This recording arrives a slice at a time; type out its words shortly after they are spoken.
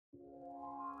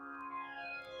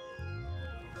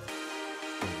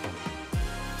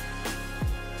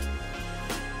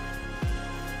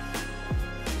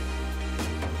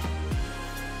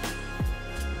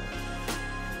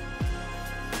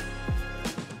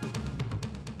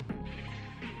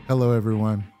Hello,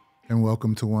 everyone, and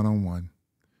welcome to One on One.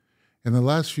 In the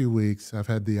last few weeks, I've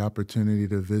had the opportunity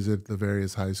to visit the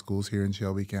various high schools here in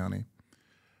Shelby County.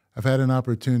 I've had an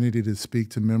opportunity to speak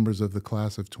to members of the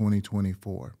class of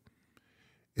 2024.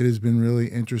 It has been really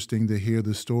interesting to hear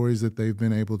the stories that they've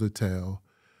been able to tell,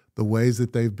 the ways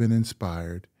that they've been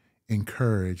inspired,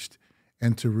 encouraged,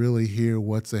 and to really hear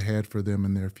what's ahead for them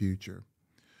in their future.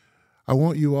 I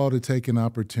want you all to take an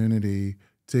opportunity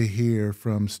to hear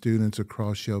from students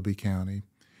across Shelby County.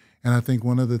 And I think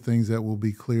one of the things that will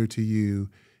be clear to you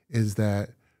is that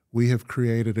we have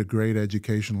created a great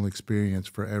educational experience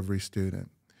for every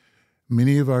student.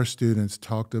 Many of our students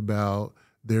talked about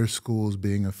their schools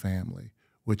being a family,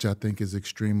 which I think is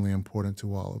extremely important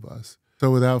to all of us.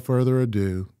 So without further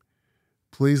ado,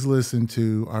 please listen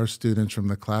to our students from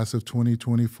the class of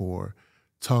 2024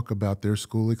 talk about their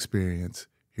school experience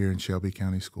here in Shelby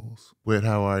County Schools. Whit,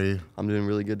 how are you? I'm doing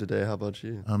really good today. How about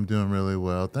you? I'm doing really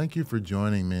well. Thank you for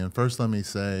joining me. And first, let me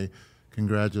say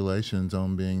congratulations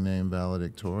on being named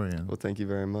valedictorian. Well, thank you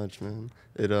very much, man.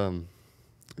 It's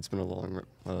been a long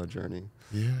journey.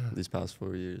 Yeah. These past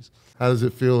 4 years. How does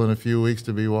it feel in a few weeks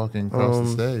to be walking across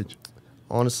the stage?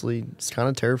 Honestly, it's kind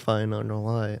of terrifying, not gonna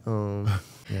lie.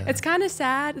 Yeah. It's kind of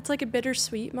sad. It's like a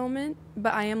bittersweet moment,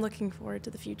 but I am looking forward to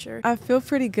the future. I feel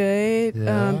pretty good.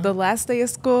 Yeah. The last day of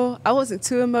school, I wasn't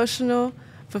too emotional,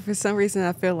 but for some reason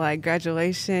I feel like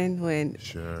graduation when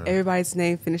Sure. everybody's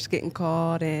name finished getting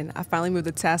called and I finally moved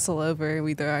the tassel over and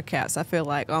we threw our caps. I feel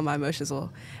like all my emotions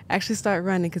will actually start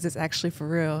running because it's actually for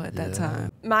real at that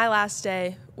time. My last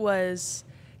day was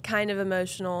kind of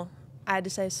emotional. I had to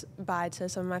say bye to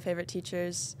some of my favorite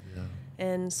teachers,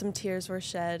 and some tears were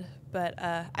shed. But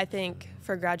I think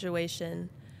for graduation,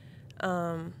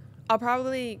 I'll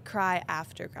probably cry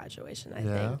after graduation, I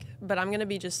think. But I'm going to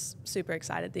be just super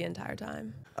excited the entire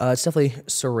time. It's definitely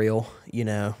surreal,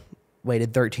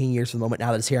 Waited 13 years for the moment.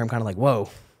 Now that it's here, I'm kind of like, whoa,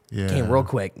 came real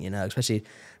quick, especially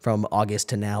from August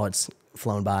to now, it's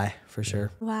flown by for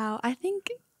sure. Wow, I think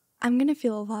I'm going to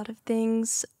feel a lot of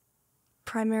things,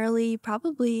 primarily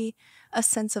probably a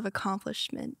sense of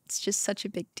accomplishment. It's just such a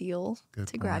big deal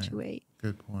to graduate.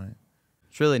 Good point.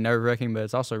 It's really nerve-wracking, but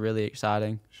it's also really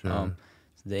exciting. Sure.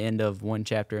 It's the end of one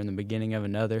chapter and the beginning of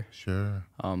another. Sure.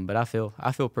 But I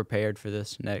feel prepared for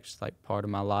this next part of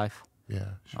my life. Yeah,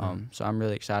 sure. So I'm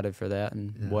really excited for that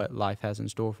and what life has in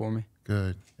store for me.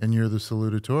 Good. And you're the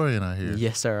salutatorian, I hear.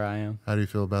 Yes, sir, I am. How do you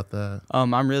feel about that?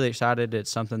 I'm really excited. It's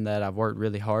something that I've worked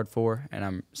really hard for,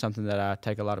 and something that I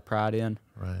take a lot of pride in.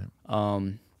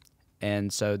 Right.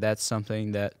 And so that's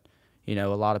something that, a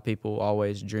lot of people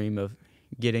always dream of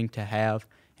getting to have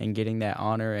and getting that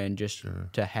honor, and just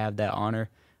to have that honor,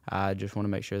 I just want to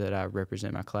make sure that I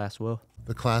represent my class well.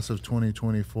 The class of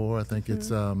 2024, I think it's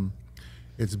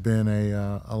been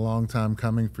a long time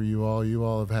coming for you all. You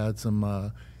all have had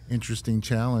some interesting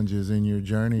challenges in your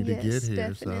journey to get here.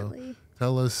 Definitely.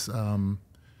 So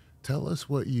tell us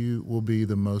what you will be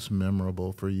the most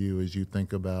memorable for you as you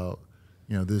think about,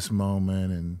 this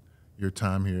moment and your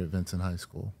time here at Vincent High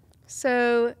School.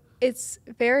 So it's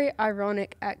very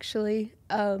ironic, actually.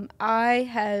 I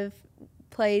have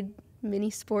played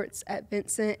many sports at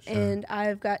Vincent, and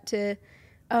I've got to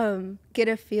get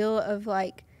a feel of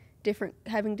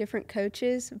having different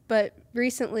coaches. But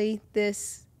recently,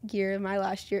 this year, my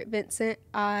last year at Vincent,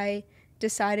 I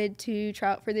decided to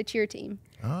try out for the cheer team.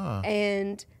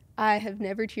 And I have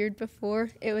never cheered before.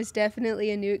 It was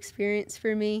definitely a new experience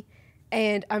for me,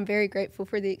 and I'm very grateful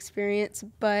for the experience.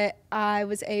 But I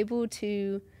was able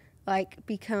to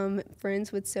become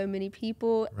friends with so many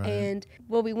people, and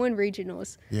we won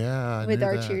regionals with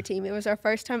our cheer team. It was our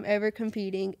first time ever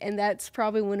competing, and that's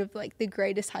probably one of the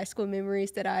greatest high school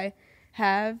memories that I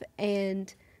have.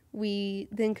 And we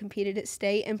then competed at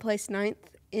state and placed 9th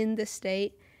in the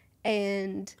state.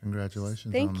 And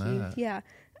congratulations thank on you. that. Yeah,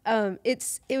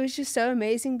 it was just so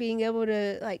amazing being able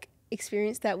to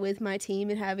experience that with my team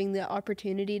and having the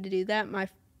opportunity to do that my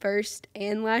first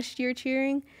and last year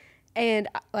cheering. And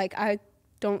I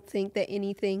don't think that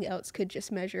anything else could just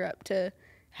measure up to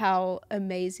how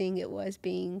amazing it was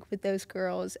being with those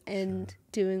girls and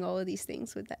doing all of these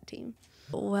things with that team.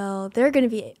 Well, there are going to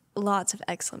be lots of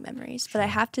excellent memories, but I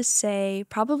have to say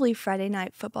probably Friday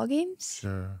night football games.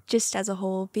 Sure. Just as a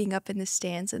whole, being up in the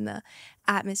stands and the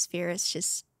atmosphere, it's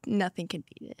just nothing can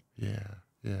beat it.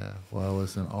 Yeah. Well,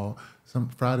 listen, some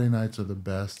Friday nights are the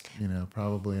best,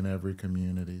 probably in every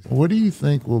community. What do you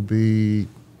think will be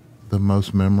the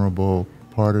most memorable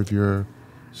part of your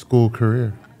school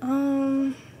career?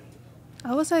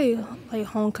 I would say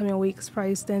homecoming week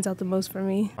probably stands out the most for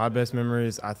me. My best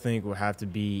memories, I think, would have to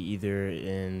be either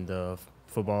in the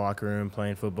football locker room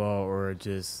playing football or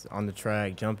just on the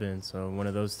track jumping. So one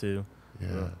of those two.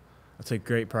 Yeah. I take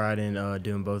great pride in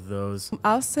doing both of those.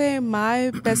 I'll say my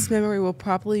best memory will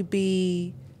probably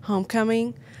be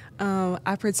homecoming.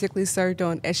 I particularly served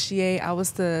on SGA. I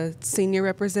was the senior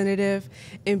representative,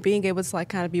 and being able to like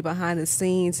kind of be behind the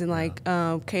scenes and like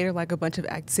cater like a bunch of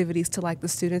activities to like the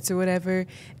students or whatever,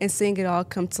 and seeing it all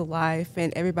come to life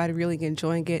and everybody really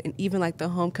enjoying it, and even like the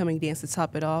homecoming dance to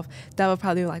top it off. That would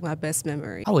probably be like my best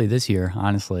memory. Probably this year,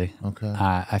 honestly. Okay.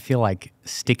 I feel like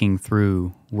sticking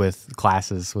through with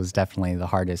classes was definitely the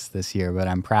hardest this year, but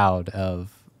I'm proud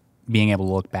of being able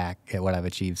to look back at what I've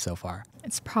achieved so far.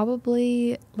 It's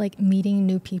probably like meeting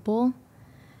new people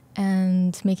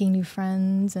and making new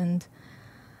friends and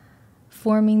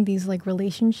forming these like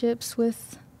relationships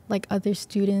with like other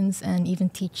students and even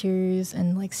teachers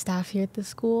and like staff here at the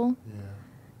school.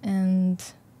 Yeah. And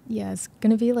yeah, it's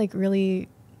gonna be like really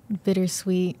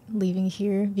bittersweet leaving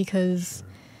here because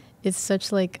it's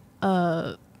such like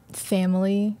a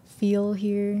family feel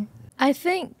here. I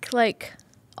think like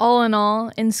all in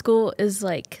all in school is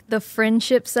like the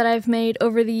friendships that I've made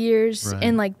over the years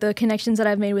and like the connections that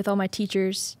I've made with all my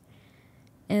teachers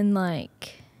and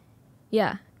like,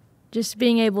 yeah, just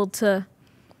being able to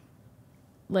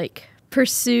like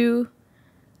pursue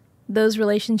those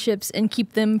relationships and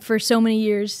keep them for so many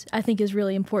years, I think is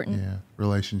really important. Yeah,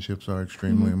 relationships are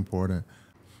extremely important.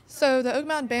 So the Oak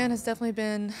Mountain Band has definitely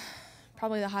been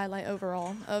probably the highlight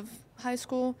overall of high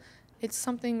school. It's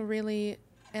something really,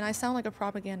 and I sound like a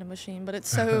propaganda machine, but it's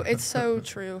so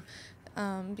true,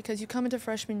 because you come into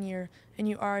freshman year and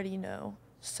you already know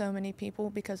so many people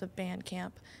because of band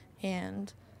camp,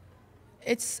 and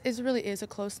it really is a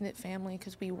close-knit family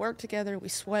because we work together, we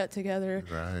sweat together,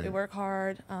 we work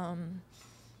hard,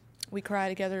 we cry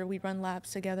together, we run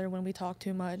laps together when we talk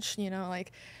too much, you know,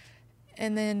 like,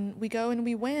 and then we go and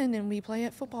we win and we play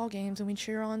at football games and we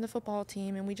cheer on the football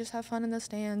team and we just have fun in the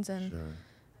stands, and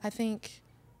I think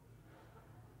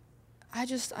I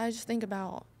just think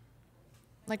about,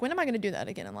 like, when am I going to do that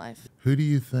again in life? Who do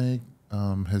you think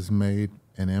has made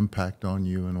an impact on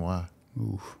you and why?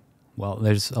 Oof. Well,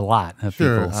 there's a lot of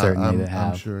people certainly that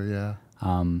have. I'm sure, yeah.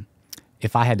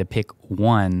 If I had to pick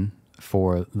one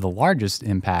for the largest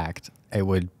impact, it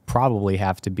would probably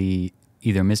have to be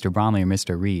either Mr. Bromley or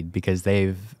Mr. Reed, because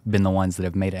they've been the ones that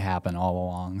have made it happen all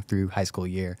along through high school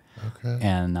year. Okay.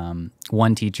 And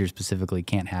one teacher specifically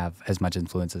can't have as much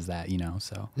influence as that, you know,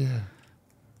 so. Yeah.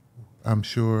 I'm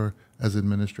sure as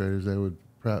administrators they would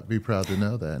be proud to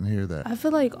know that and hear that. I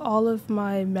feel like all of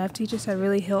my math teachers have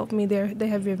really helped me. They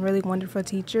have been really wonderful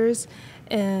teachers,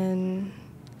 and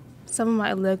some of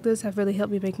my electives have really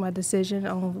helped me make my decision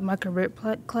on my career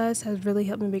class has really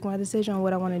helped me make my decision on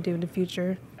what I want to do in the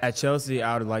future. At Chelsea,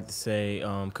 I would like to say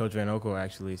Coach Van Okel,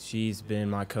 actually. She's been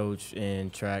my coach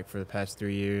in track for the past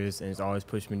 3 years and has always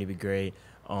pushed me to be great.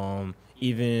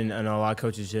 Even, I know a lot of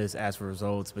coaches just ask for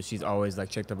results, but she's always like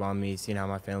checked up on me, seen how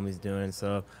my family's doing and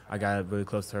stuff. I got really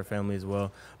close to her family as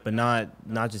well. But not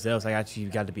just else, I actually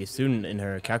got to be a student in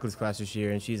her calculus class this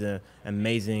year, and she's an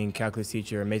amazing calculus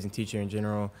teacher, amazing teacher in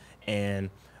general.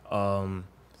 And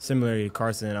similarly to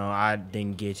Carson, I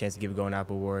didn't get a chance to give a Golden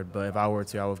Apple Award, but if I were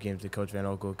to, I would give it to Coach Van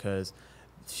Okel because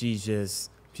she's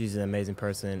an amazing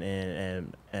person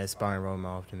and an aspiring role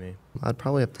model to me. I'd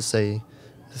probably have to say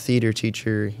the theater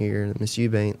teacher here, Miss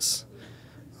Eubanks.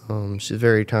 She's a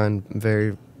very kind,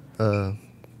 very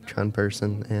kind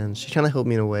person, and she kind of helped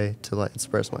me in a way to like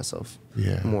express myself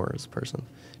more as a person.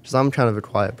 Because I'm kind of a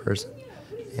quiet person,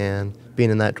 and being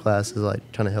in that class is like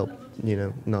trying to help, you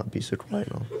know, not be so quiet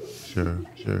and all.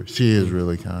 Sure. She is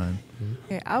really kind.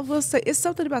 Yeah, I will say it's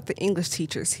something about the English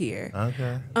teachers here.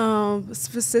 Okay.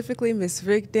 Specifically Miss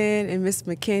Rigdon and Miss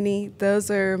McKinney. Those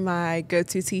are my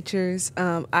go-to teachers.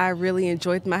 I really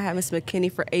enjoyed them. I had Miss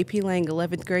McKinney for AP Lang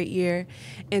 11th grade year,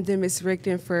 and then Miss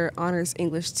Rigdon for Honors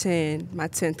English 10, my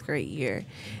 10th grade year.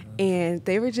 And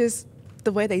they were just,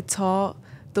 the way they taught,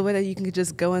 the way that you can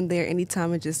just go in there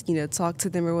anytime and just, you know, talk to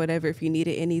them or whatever if you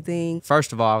needed anything.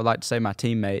 First of all, I would like to say my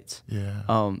teammates.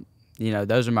 Yeah. You know,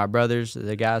 those are my brothers,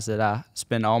 the guys that I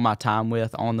spend all my time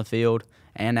with on the field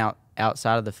and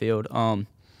outside of the field.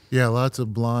 Yeah, lots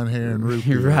of blonde hair and root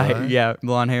beer. Right? Yeah,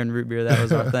 blonde hair and root beer, that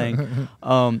was our thing.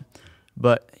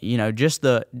 But, you know, just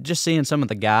seeing some of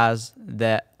the guys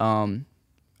that are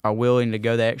willing to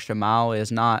go the extra mile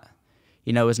is not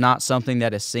something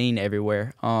that is seen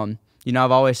everywhere. You know,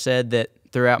 I've always said that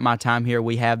throughout my time here,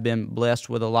 we have been blessed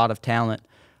with a lot of talent,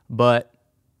 but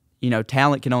you know,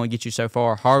 talent can only get you so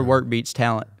far. Hard work beats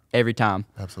talent every time.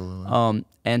 Absolutely.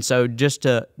 And so just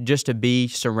to be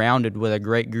surrounded with a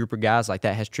great group of guys like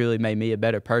that has truly made me a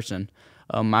better person.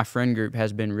 My friend group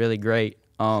has been really great.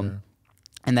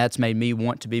 And that's made me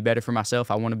want to be better for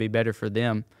myself. I want to be better for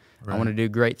them. Right. I want to do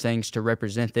great things to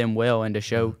represent them well and to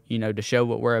show, to show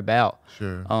what we're about.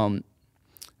 Sure.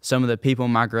 Some of the people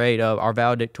in my grade, our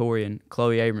valedictorian,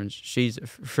 Chloe Abrams, she's a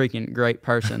freaking great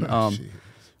person.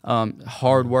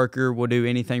 Hard worker, will do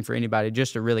anything for anybody.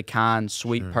 Just a really kind,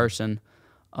 sweet person.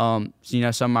 Some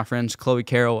of my friends, Chloe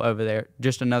Carroll over there,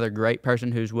 just another great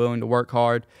person who's willing to work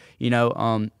hard.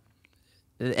 And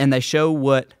they show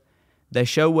what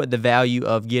the value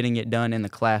of getting it done in the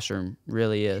classroom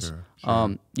really is.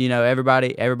 Sure.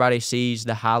 Everybody sees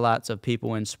the highlights of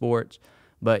people in sports,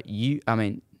 but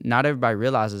not everybody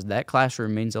realizes that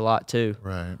classroom means a lot too.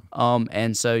 Right.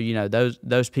 And so,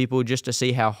 those people, just to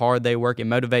see how hard they work, it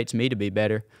motivates me to be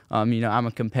better. I'm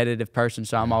a competitive person,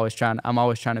 so I'm always trying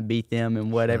to beat them in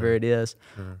whatever it is.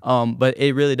 Sure. But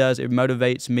it really does. It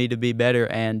motivates me to be better,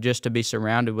 and just to be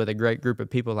surrounded with a great group of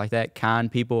people like that,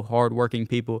 kind people, hardworking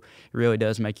people, it really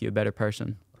does make you a better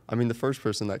person. The first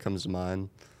person that comes to mind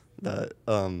that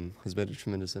has made a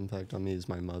tremendous impact on me is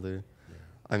my mother.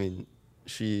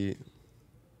 Yeah.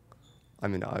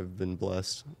 I've been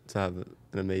blessed to have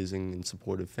an amazing and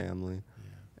supportive family,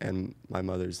 and my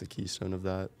mother is the keystone of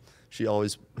that. She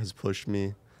always has pushed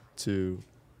me to,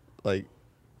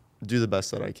 do the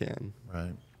best that I can.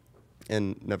 Right.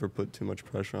 And never put too much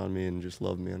pressure on me, and just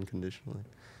love me unconditionally.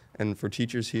 And for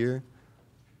teachers here,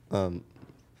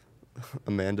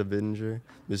 Amanda Bidinger,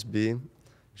 Miss B,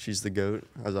 she's the GOAT,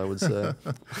 as I would say.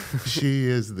 She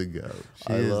is the GOAT.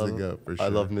 She is the GOAT, for sure. I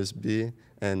love Miss B,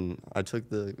 and I took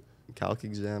the calc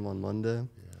exam on Monday.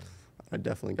 Yeah. I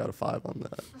definitely got a 5 on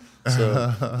that.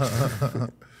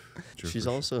 So she's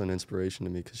also an inspiration to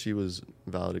me, because she was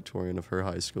valedictorian of her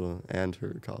high school and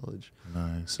her college.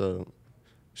 Nice. So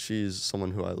she's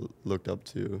someone who I looked up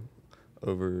to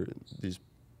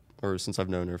since I've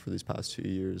known her for these past 2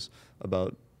 years,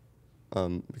 about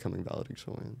becoming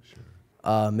valedictorian. Sure.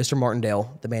 Mr.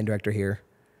 Martindale, the band director here,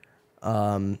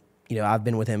 I've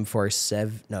been with him for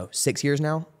 6 years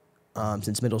now.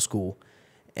 Since middle school,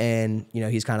 and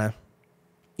he's kind of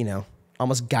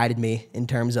almost guided me in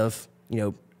terms of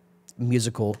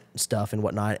musical stuff and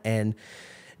whatnot, and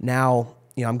now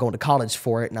I'm going to college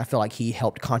for it, and I feel like he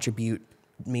helped contribute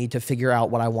me to figure out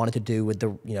what I wanted to do with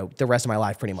the rest of my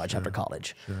life pretty much after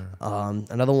college. Sure.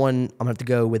 Another one, I'm gonna have to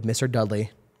go with Mr.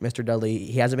 Dudley. Mr. Dudley,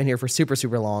 he hasn't been here for super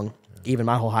long, even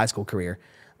my whole high school career,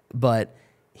 but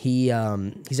he's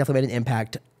definitely made an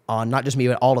impact on not just me,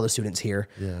 but all of the students here.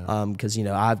 Yeah. Because,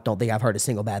 I don't think I've heard a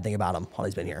single bad thing about him while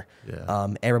he's been here. Yeah.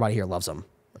 Everybody here loves him.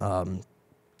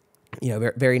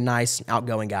 Very, very nice,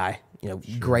 outgoing guy, Sure.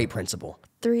 Great principal.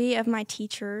 3 of my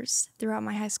teachers throughout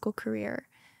my high school career.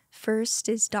 First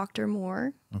is Dr.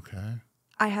 Moore. Okay.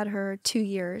 I had her 2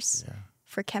 years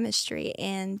for chemistry,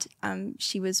 and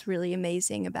she was really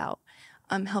amazing about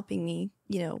helping me,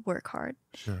 work hard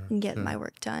and get my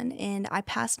work done. And I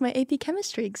passed my AP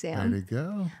chemistry exam. There you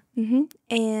go. Mm-hmm.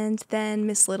 And then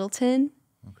Miss Littleton,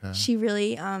 okay. She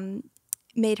really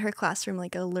made her classroom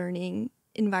like a learning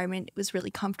environment. It was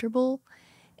really comfortable.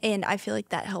 And I feel like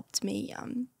that helped me,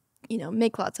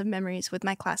 make lots of memories with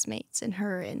my classmates and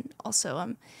her, and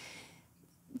also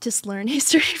just learn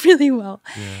history really well.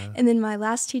 Yeah. And then my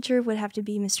last teacher would have to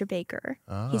be Mr. Baker.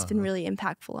 He's been really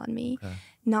impactful on me. Okay.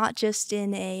 Not just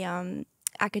in a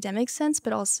academic sense,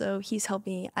 but also he's helped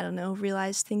me,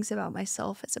 realize things about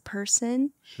myself as a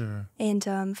person. Sure.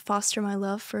 And foster my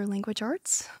love for language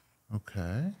arts.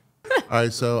 Okay. All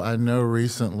right, so I know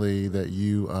recently that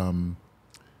you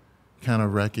kind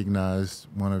of recognized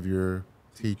one of your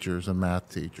teachers, a math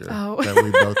teacher that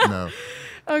we both know.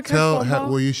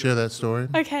 Will you share that story?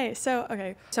 Okay, so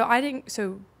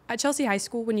at Chelsea High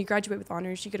School, when you graduate with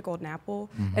honors, you get a golden apple,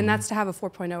 and that's to have a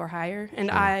 4.0 or higher. And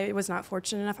I was not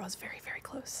fortunate enough. I was very, very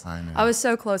close. I know. I was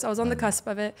so close. I was on the cusp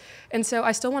of it. And so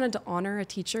I still wanted to honor a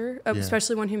teacher,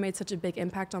 especially one who made such a big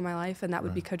impact on my life, and that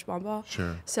would be Coach Bombaugh.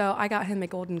 Sure. So I got him a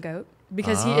golden goat,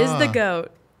 because he is the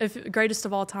GOAT, greatest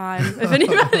of all time. If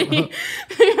anybody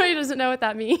doesn't know what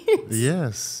that means.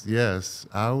 Yes.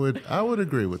 I would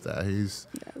agree with that. He's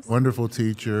a wonderful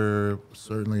teacher.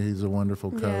 Certainly he's a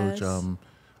wonderful coach. Yes.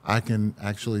 I can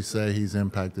actually say he's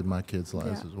impacted my kids'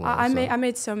 lives as well. I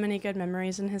made so many good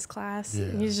memories in his class.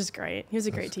 Yeah. He's just great. He was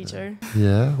a great teacher.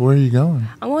 Yeah. Where are you going?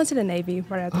 I'm going to the Navy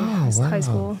right after high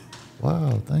school.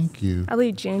 Wow. Thank you. I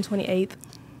leave June 28th.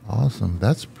 Awesome.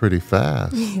 That's pretty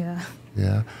fast. Yeah.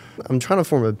 Yeah. I'm trying to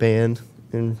form a band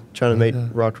and trying to make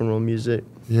rock and roll music.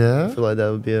 Yeah. I feel like that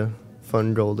would be a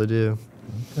fun goal to do.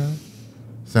 Okay.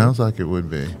 Sounds like it would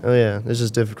be. Oh yeah, it's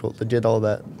just difficult to get all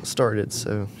that started.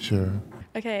 So sure.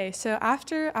 Okay, so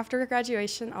after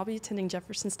graduation, I'll be attending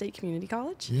Jefferson State Community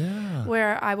College. Yeah.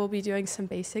 Where I will be doing some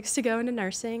basics to go into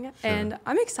nursing. Sure. And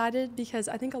I'm excited because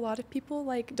I think a lot of people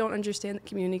like don't understand that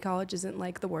community college isn't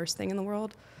like the worst thing in the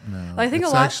world. No, I think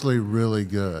it's actually really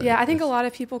good. Yeah, I think a lot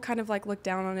of people kind of like look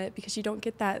down on it because you don't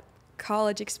get that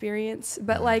college experience.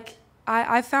 But like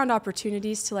I've found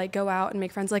opportunities to like go out and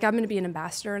make friends. Like I'm going to be an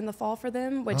ambassador in the fall for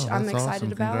them, which I'm excited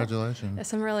awesome. about. Congratulations.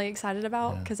 Yes, I'm really excited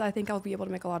about because I think I'll be able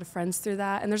to make a lot of friends through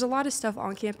that. And there's a lot of stuff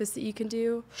on campus that you can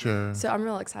do. Sure. So I'm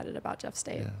real excited about Jeff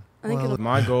State. Yeah. I think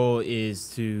my goal is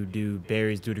to do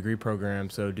Barry's degree program.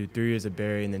 So do 3 years at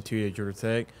Barry and then 2 years at Georgia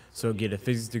Tech. So get a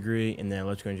physics degree and then an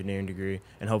electrical engineering degree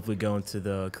and hopefully go into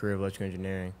the career of electrical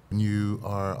engineering. You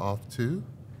are off to?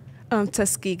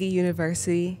 Tuskegee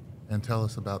University. And tell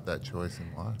us about that choice and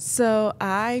why. So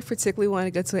I particularly want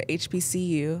to go to an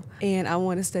HBCU, and I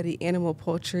want to study animal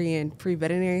poultry and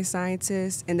pre-veterinary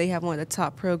sciences, and they have one of the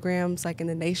top programs like in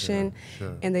the nation,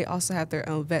 Sure. and they also have their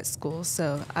own vet school.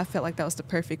 So I felt like that was the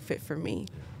perfect fit for me.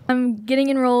 I'm getting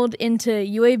enrolled into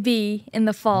UAB in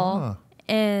the fall,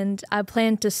 and I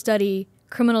plan to study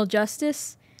criminal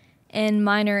justice and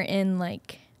minor in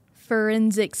like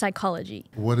forensic psychology.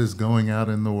 What does going out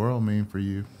in the world mean for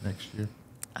you next year?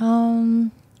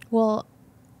 Well,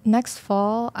 next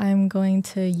fall I'm going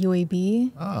to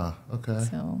UAB. Ah, okay.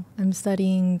 So I'm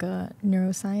studying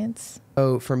neuroscience.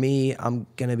 So for me, I'm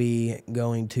going to be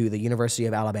going to the University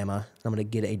of Alabama. I'm going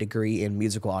to get a degree in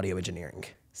musical audio engineering.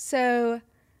 So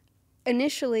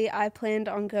initially, I planned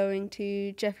on going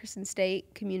to Jefferson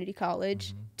State Community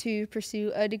College to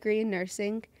pursue a degree in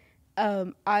nursing.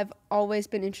 I've always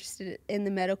been interested in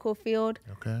the medical field.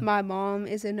 Okay. My mom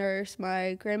is a nurse.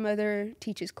 My grandmother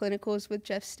teaches clinicals with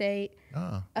Jeff State.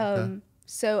 Oh, okay.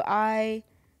 So I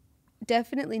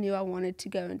definitely knew I wanted to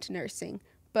go into nursing.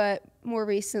 But more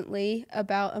recently,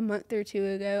 about a month or two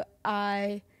ago,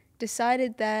 I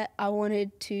decided that I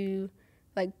wanted to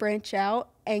like branch out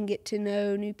and get to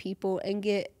know new people and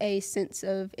get a sense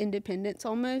of independence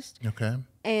almost. Okay.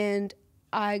 And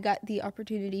I got the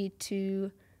opportunity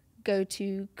to go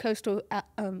to Coastal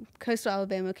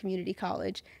Alabama Community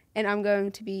College, and I'm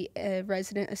going to be a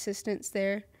resident assistant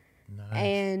there. Nice.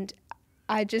 And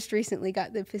I just recently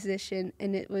got the position,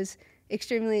 and it was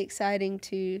extremely exciting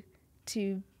to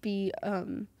be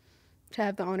to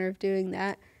have the honor of doing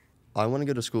that. I want to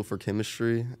go to school for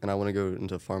chemistry, and I want to go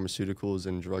into pharmaceuticals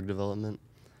and drug development.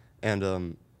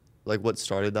 And like what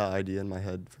started that idea in my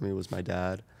head for me was my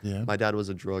dad. Yeah. My dad was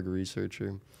a drug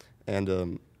researcher,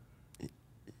 and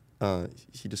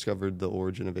he discovered the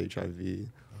origin of HIV.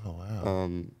 Oh,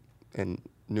 wow. And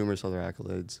numerous other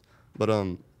accolades.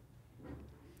 But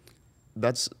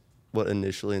that's what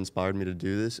initially inspired me to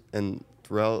do this. And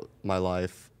throughout my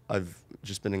life, I've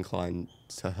just been inclined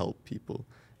to help people.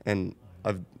 And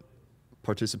I've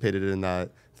participated in that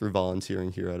through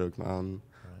volunteering here at Oak Mountain.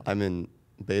 Right. I'm in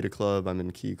Beta Club, I'm in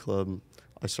Key Club.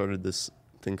 I started this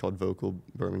thing called Vocal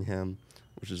Birmingham,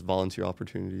 which is volunteer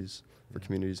opportunities for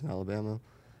communities in Alabama.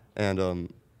 And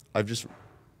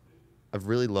I've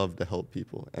really loved to help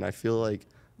people. And I feel like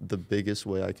the biggest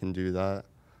way I can do that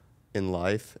in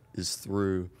life is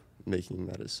through making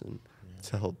medicine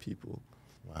to help people.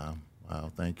 Wow.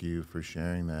 Wow. Thank you for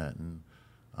sharing that. And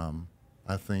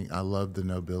I think I love the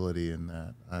nobility in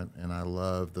that. And I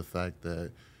love the fact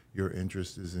that your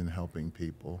interest is in helping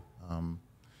people.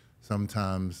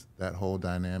 Sometimes that whole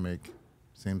dynamic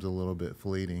seems a little bit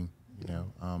fleeting, you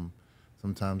know.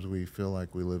 Sometimes we feel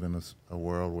like we live in a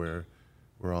world where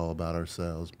we're all about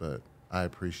ourselves, but I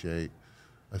appreciate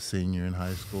a senior in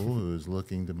high school who is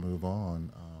looking to move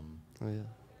on,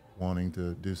 wanting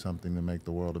to do something to make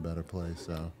the world a better place.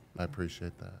 So I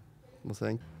appreciate that. Well,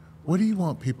 thank you. What do you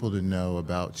want people to know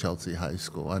about Chelsea High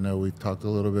School? I know we've talked a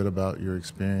little bit about your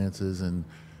experiences, and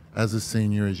as a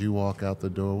senior, as you walk out the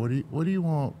door, what do you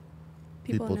want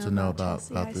people to know about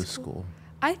this school?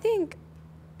 I think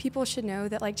people should know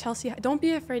that like Chelsea, don't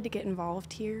be afraid to get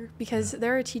involved here because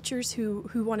there are teachers who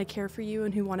want to care for you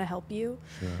and who want to help you.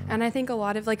 Sure. And I think a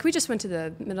lot of, like we just went to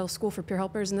the middle school for peer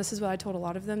helpers and this is what I told a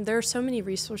lot of them. There are so many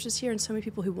resources here and so many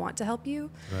people who want to help you.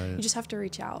 Right. You just have to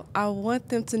reach out. I want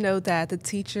them to know that the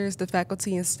teachers, the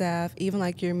faculty and staff, even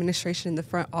like your administration in the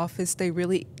front office, they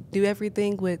really do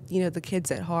everything with, you know, the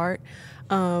kids at heart.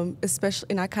 Especially,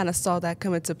 and I kind of saw that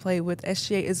come into play with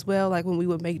SGA as well. Like when we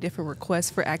would make different requests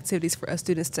for activities for us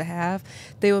students to have,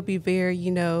 they would be very,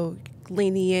 you know,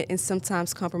 lenient and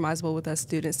sometimes compromisable with us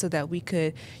students so that we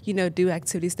could, you know, do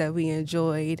activities that we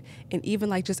enjoyed. And even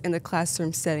like just in the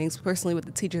classroom settings, personally with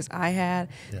the teachers I had,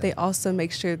 they also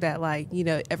make sure that like, you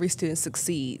know, every student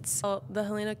succeeds. Well, the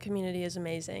Helena community is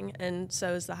amazing and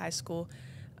so is the high school.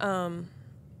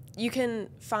 you can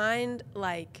find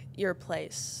like your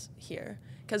place here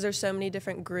because there's so many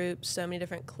different groups, so many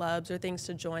different clubs or things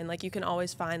to join. Like you can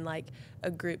always find like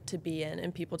a group to be in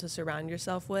and people to surround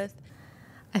yourself with.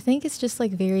 I think it's just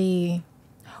like very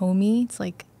homey. It's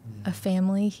like a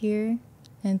family here.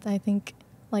 And I think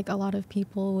like a lot of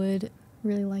people would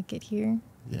really like it here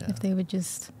if they would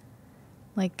just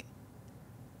like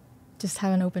just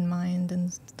have an open mind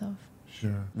and stuff.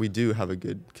 Sure. We do have a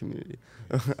good community.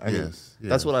 I mean, Yes.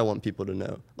 That's what I want people to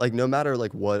know. Like, no matter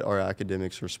like what our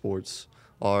academics or sports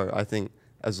are, I think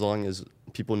as long as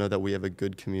people know that we have a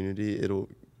good community, it'll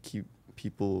keep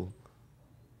people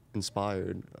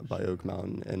inspired by Oak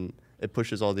Mountain, and it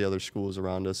pushes all the other schools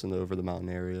around us in the over the mountain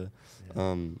area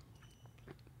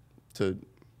to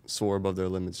soar above their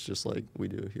limits, just like we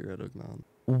do here at Oak Mountain.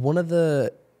 One of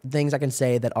the things I can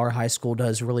say that our high school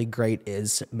does really great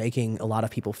is making a lot of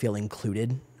people feel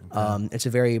included. It's a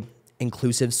very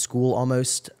inclusive school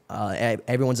almost.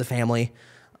 Everyone's a family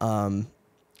because,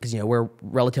 we're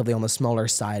relatively on the smaller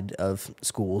side of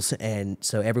schools. And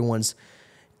so everyone's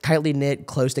tightly knit,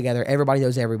 close together. Everybody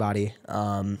knows everybody.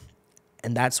 And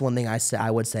that's one thing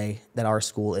I would say that our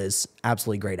school is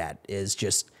absolutely great at, is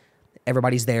just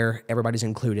everybody's there, everybody's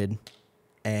included,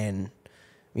 and,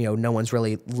 no one's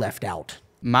really left out.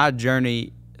 My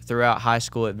journey throughout high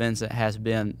school at Vincent has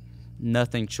been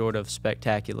nothing short of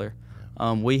spectacular.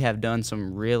 We have done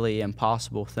some really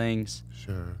impossible things.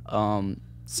 Sure.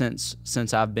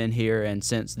 Since I've been here and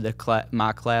since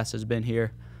my class has been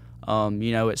here.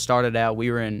 It started out,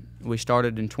 we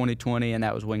started in 2020, and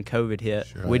that was when COVID hit.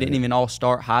 Sure. We didn't even all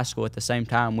start high school at the same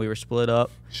time. We were split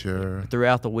up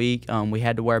throughout the week. We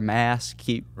had to wear masks,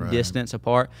 keep distance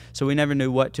apart. So we never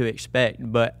knew what to expect.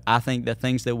 But I think the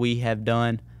things that we have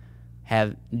done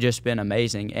have just been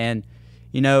amazing. And,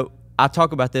 I will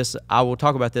talk about this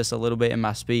a little bit in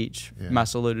my speech, my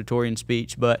salutatorian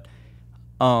speech, but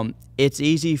it's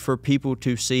easy for people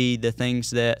to see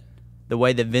the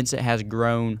way that Vincent has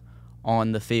grown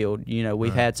on the field.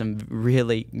 We've had some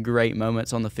really great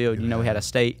moments on the field. We had a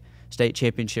state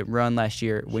championship run last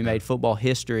year. We made football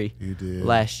history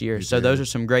last year. So those are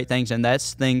some great things, and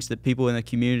that's things that people in the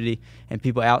community and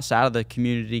people outside of the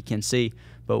community can see.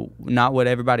 But not what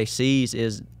everybody sees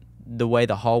is the way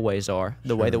the hallways are,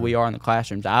 the way that we are in the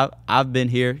classrooms. I've been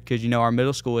here because, our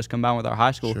middle school is combined with our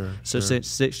high school. Since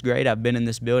 6th grade, I've been in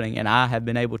this building, and I have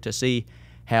been able to see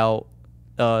how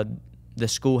the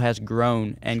school has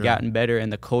grown and gotten better,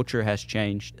 and the culture has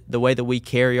changed. The way that we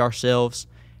carry ourselves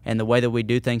and the way that we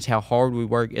do things, how hard we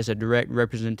work, is a direct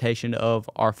representation of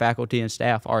our faculty and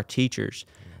staff, our teachers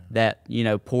that,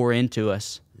 pour into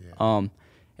us.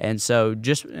 And so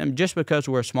just because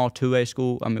we're a small 2A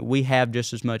school, we have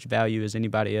just as much value as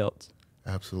anybody else.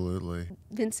 Absolutely.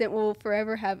 Vincent will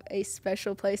forever have a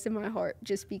special place in my heart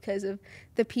just because of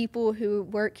the people who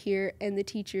work here and the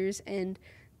teachers and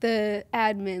the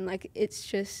admin. Like, it's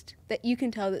just that you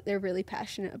can tell that they're really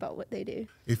passionate about what they do.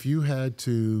 If you had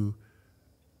to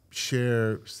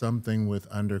share something with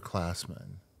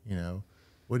underclassmen,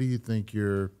 what do you think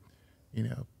your,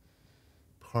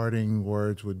 parting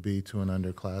words would be to an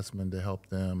underclassman to help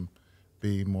them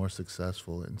be more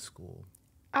successful in school?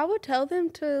 I would tell them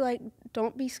to,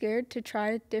 don't be scared to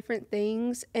try different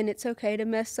things, and it's okay to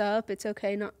mess up. It's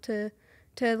okay not to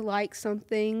like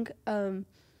something.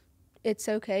 It's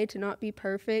okay to not be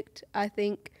perfect. I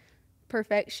think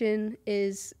perfection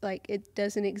is, it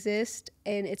doesn't exist,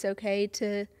 and it's okay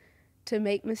to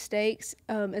make mistakes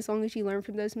as long as you learn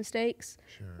from those mistakes.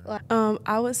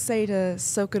 I would say to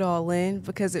soak it all in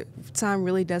because time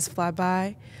really does fly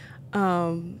by.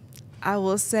 I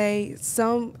will say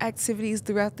some activities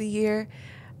throughout the year,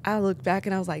 I look back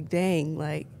and I was like,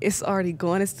 dang, it's already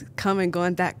going, it's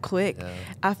going that quick. Yeah.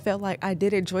 I felt like I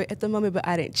did enjoy it at the moment, but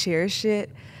I didn't cherish it.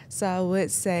 So I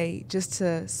would say just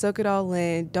to soak it all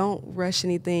in, don't rush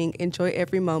anything, enjoy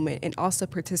every moment, and also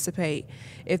participate.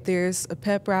 If there's a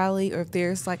pep rally or if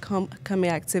there's homecoming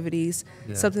activities,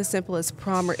 something simple as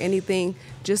prom or anything,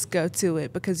 just go to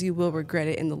it because you will regret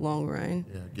it in the long run.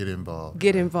 Yeah, get involved.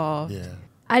 Get involved. Yeah.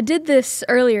 I did this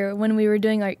earlier when we were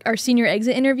doing our senior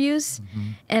exit interviews,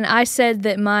 and I said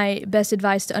that my best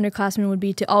advice to underclassmen would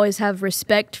be to always have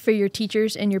respect for your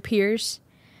teachers and your peers,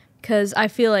 because I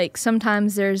feel like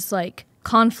sometimes there's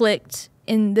conflict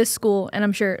in this school, and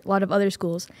I'm sure a lot of other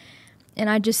schools, and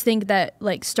I just think that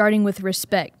starting with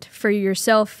respect for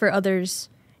yourself, for others,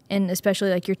 and especially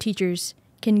your teachers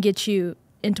can get you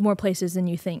into more places than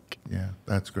you think. Yeah,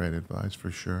 that's great advice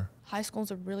for sure. High school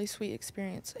is a really sweet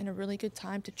experience and a really good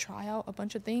time to try out a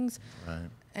bunch of things. Right.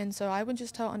 And so I would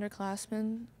just tell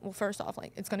underclassmen, well, first off,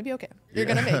 it's going to be okay. You're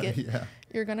going to make it.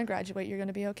 You're going to graduate. You're going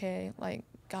to be okay.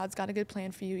 God's got a good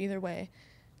plan for you either way.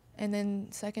 And then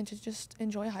second, to just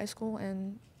enjoy high school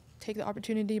and take the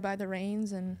opportunity by the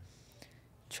reins and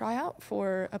try out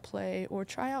for a play or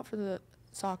try out for the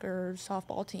soccer or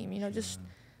softball team. You know, just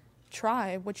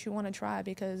try what you want to try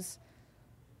because,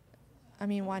 I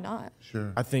mean, why not?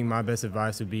 Sure. I think my best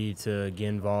advice would be to get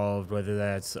involved, whether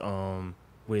that's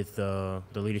with the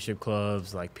leadership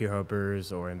clubs like Peer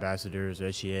Helpers or Ambassadors or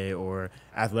SGA, or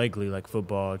athletically like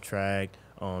football, track,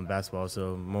 basketball.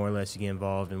 So more or less you get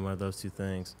involved in one of those two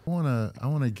things. I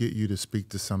wanna get you to speak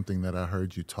to something that I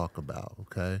heard you talk about,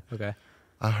 okay? Okay.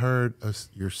 I heard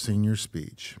your senior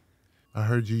speech. I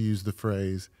heard you use the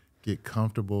phrase, get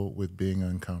comfortable with being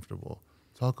uncomfortable.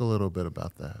 Talk a little bit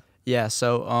about that. Yeah,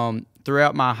 so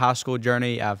throughout my high school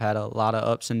journey, I've had a lot of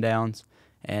ups and downs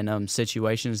and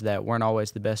situations that weren't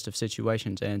always the best of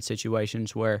situations, and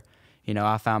situations where, you know,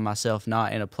 I found myself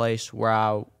not in a place where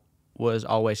I was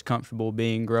always comfortable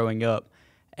being growing up.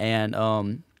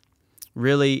 And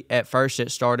really, at first,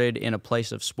 it started in a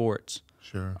place of sports.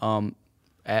 Sure.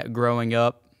 At growing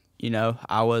up, you know,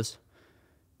 I was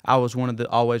always one of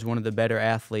the better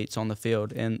athletes on the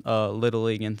field in Little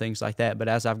League and things like that. But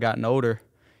as I've gotten older,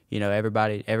 you know,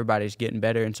 everybody's getting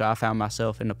better, and so I found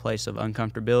myself in a place of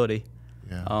uncomfortability.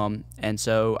 Yeah. And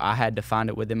so I had to find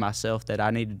it within myself that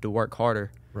I needed to work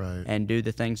harder, right, and do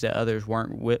the things that others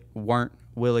weren't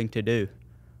willing to do.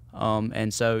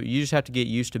 And so you just have to get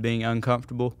used to being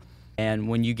uncomfortable, and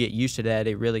when you get used to that,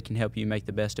 it really can help you make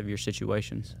the best of your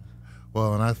situations.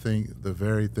 Well, and I think the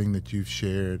very thing that you've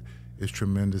shared is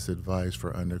tremendous advice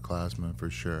for underclassmen for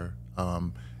sure.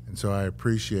 And so I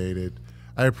appreciated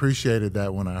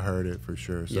that when I heard it for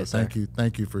sure. So Yes,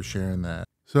 thank you for sharing that.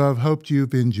 So I've hoped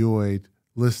you've enjoyed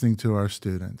listening to our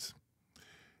students.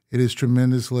 It is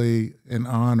tremendously an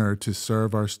honor to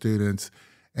serve our students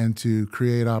and to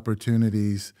create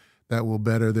opportunities that will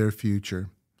better their future.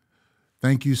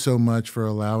 Thank you so much for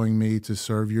allowing me to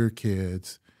serve your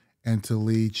kids and to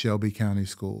lead Shelby County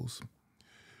Schools.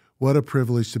 What a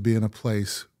privilege to be in a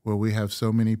place where we have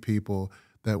so many people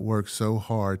that work so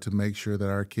hard to make sure that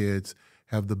our kids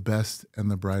have the best and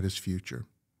the brightest future.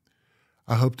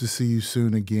 I hope to see you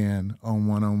soon again on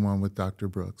One-on-One with Dr.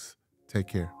 Brooks. Take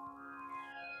care.